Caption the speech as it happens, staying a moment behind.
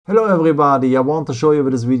Hello everybody, I want to show you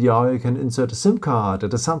with this video how you can insert a SIM card at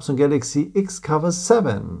the Samsung Galaxy Xcover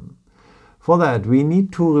 7. For that we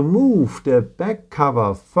need to remove the back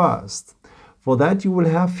cover first. For that you will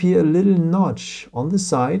have here a little notch on the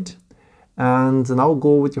side, and now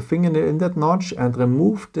go with your fingernail in that notch and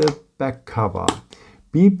remove the back cover.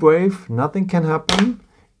 Be brave, nothing can happen.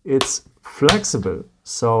 It's flexible,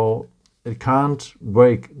 so it can't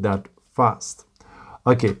break that fast.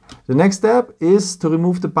 Okay, the next step is to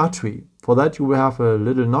remove the battery. For that you will have a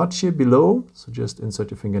little notch here below, so just insert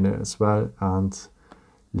your fingernail as well and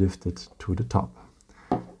lift it to the top.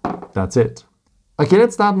 That's it. Okay,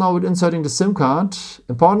 let's start now with inserting the SIM card.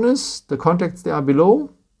 Important is the contacts, they are below,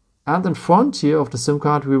 and in front here of the SIM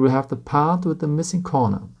card we will have the part with the missing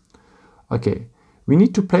corner. Okay, we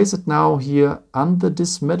need to place it now here under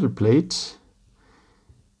this metal plate.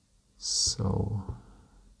 So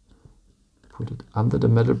put it under the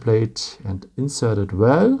metal plate and insert it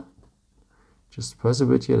well. Just press a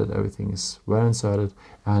bit here that everything is well inserted,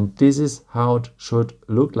 and this is how it should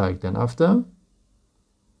look like. Then after,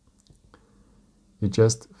 it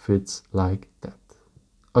just fits like that.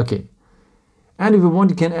 Okay, and if you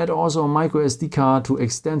want you can add also a microSD card to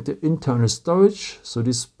extend the internal storage. So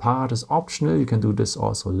this part is optional, you can do this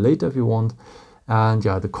also later if you want. And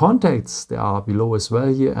yeah, the contacts, they are below as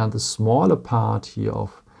well here, and the smaller part here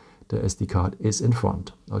of the SD card is in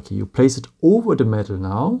front. Okay, you place it over the metal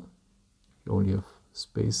now. You only have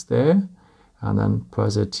space there, and then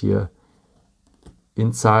press it here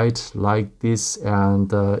inside like this.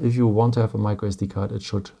 And if you want to have a microSD card, it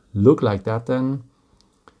should look like that then.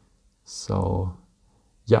 So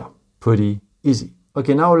yeah, pretty easy.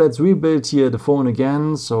 Okay, now let's rebuild here the phone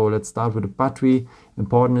again. So let's start with the battery.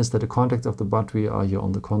 Important is that the contacts of the battery are here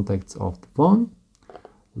on the contacts of the phone,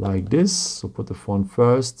 like this. So put the phone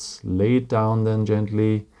first, lay it down then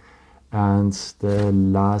gently, and the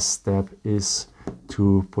last step is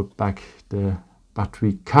to put back the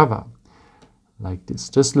battery cover like this.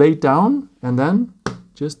 Just lay it down and then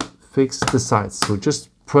just fix the sides. So just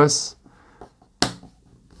press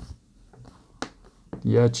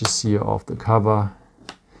the edges here of the cover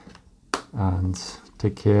and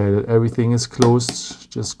take care that everything is closed.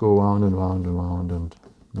 Just go round and round and round and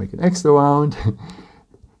make an extra round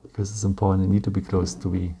because it's important, it needs to be closed to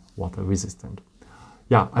be water resistant.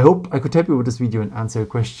 Yeah, I hope I could help you with this video and answer your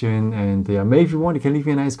question. And maybe if you want, you can leave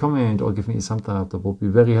me a nice comment or give me a thumbs up. That would be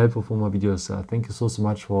very helpful for my videos. Thank you so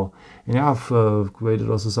much for, and yeah, I've created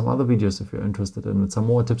also some other videos if you're interested in with some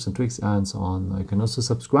more tips and tricks and so on. You can also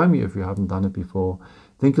subscribe me if you haven't done it before.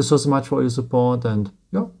 Thank you so much for your support, and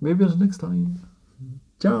yeah, maybe until next time.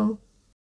 Ciao.